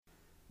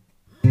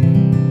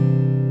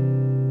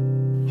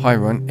Hi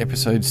everyone,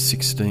 episode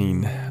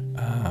 16.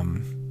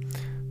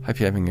 Hope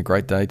you're having a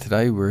great day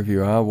today, wherever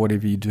you are,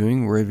 whatever you're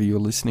doing, wherever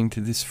you're listening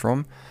to this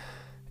from.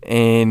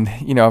 And,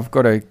 I've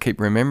got to keep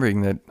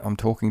remembering that I'm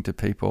talking to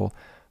people.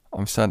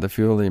 I'm starting to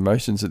feel the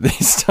emotions of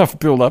this stuff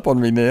build up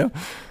on me now.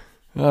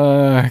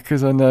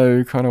 Because I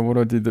know kind of what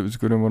I did that was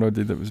good and what I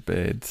did that was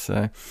bad.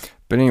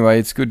 But anyway,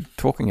 it's good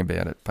talking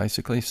about it,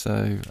 basically.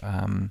 So,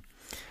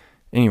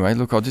 anyway,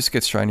 look, I'll just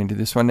get straight into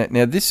this one.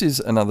 Now, this is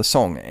another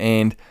song,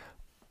 and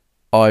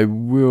I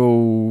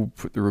will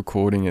put the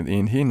recording at the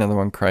end here. Another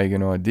one Craig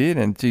and I did,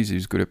 and geez, he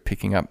was good at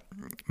picking up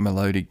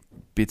melodic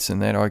bits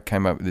and that. I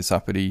came up with this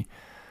uppity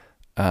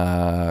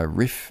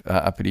riff,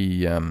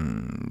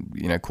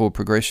 chord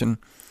progression.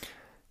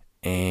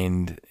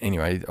 And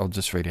anyway, I'll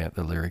just read out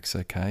the lyrics,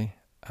 okay?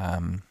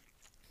 Let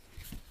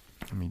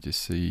me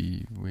just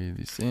see where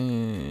this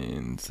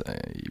ends.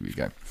 Here we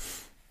go.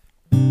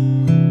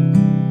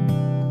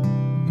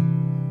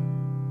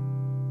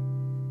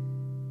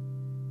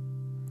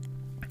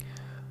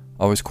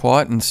 I was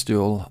quiet and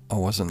still, I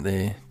wasn't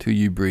there, till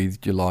you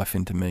breathed your life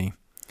into me.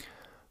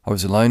 I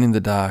was alone in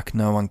the dark,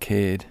 no one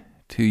cared,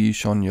 till you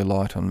shone your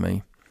light on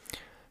me.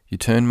 You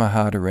turned my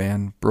heart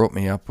around, brought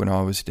me up when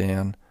I was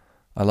down.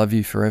 I love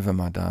you forever,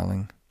 my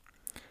darling.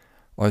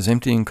 I was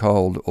empty and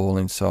cold all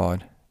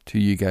inside,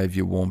 till you gave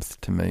your warmth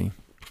to me.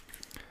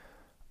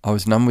 I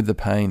was numb with the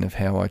pain of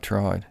how I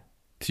tried,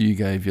 till you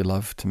gave your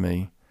love to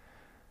me.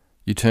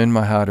 You turned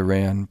my heart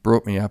around,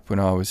 brought me up when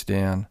I was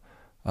down.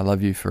 I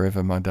love you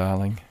forever, my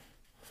darling.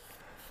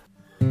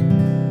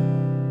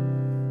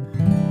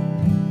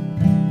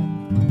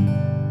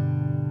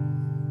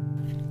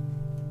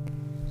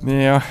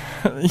 Now,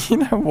 you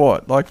know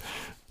what? Like,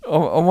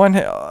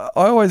 I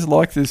always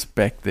liked this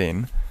back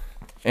then,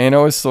 and I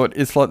always thought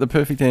it's like the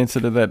perfect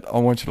answer to that "I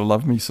Want You to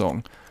Love Me"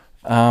 song.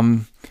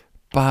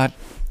 But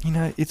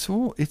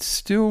it's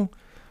still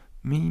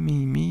me,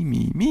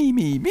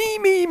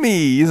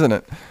 isn't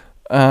it?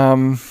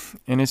 And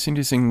it's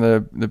interesting.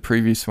 The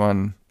previous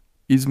one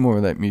is more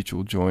of that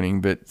mutual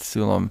joining, but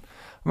still,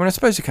 I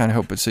suppose you can't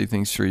help but see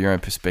things through your own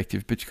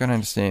perspective, but you got to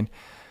understand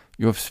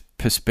your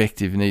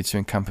perspective needs to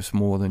encompass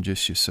more than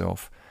just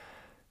yourself.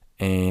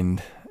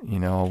 And,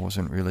 I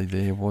wasn't really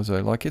there, was I?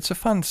 Like, it's a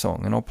fun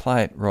song, and I'll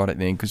play it right at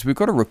the end, because we've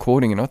got a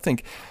recording, and I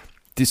think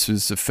this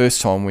was the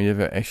first time we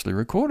ever actually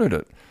recorded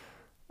it.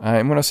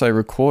 And when I say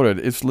recorded,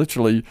 it's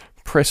literally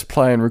press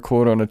play and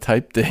record on a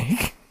tape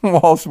deck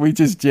whilst we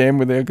just jam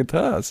with our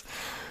guitars.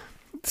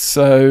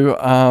 So,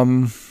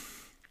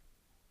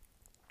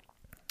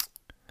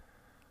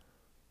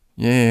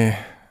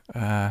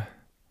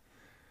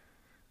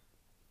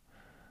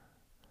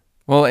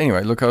 well,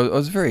 anyway, look, I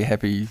was very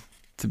happy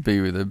to be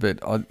with her, but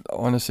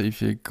honestly,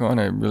 if you're kind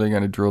of really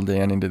going to drill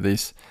down into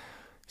this,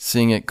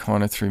 seeing it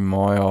kind of through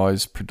my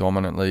eyes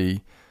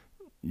predominantly,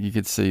 you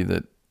could see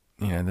that,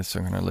 that's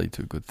not going to lead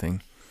to a good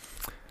thing.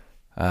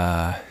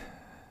 But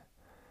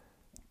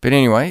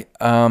anyway,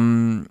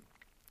 righto,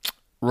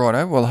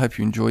 well, I hope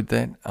you enjoyed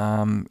that.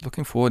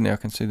 Looking forward now, I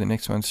can see the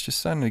next one's just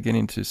starting to get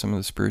into some of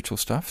the spiritual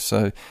stuff,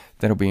 so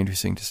that'll be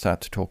interesting to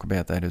start to talk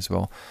about that as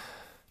well.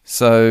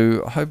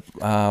 So I hope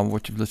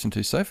what you've listened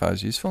to so far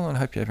is useful, and I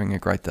hope you're having a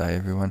great day,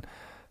 everyone.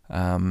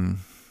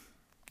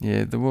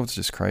 The world's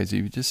just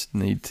crazy. We just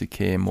need to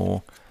care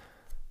more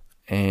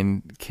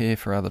and care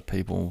for other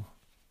people,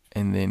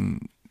 and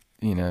then,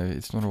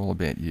 it's not all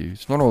about you.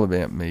 It's not all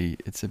about me.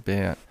 It's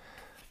about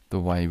the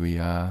way we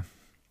are.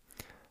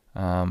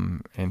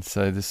 And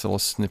so this little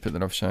snippet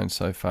that I've shown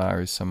so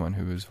far is someone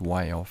who is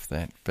way off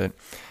that. But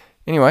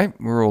anyway,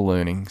 we're all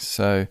learning.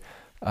 So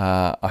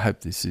I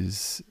hope this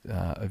is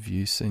of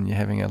use and you're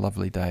having a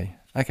lovely day.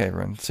 Okay,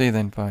 everyone. See you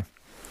then. Bye.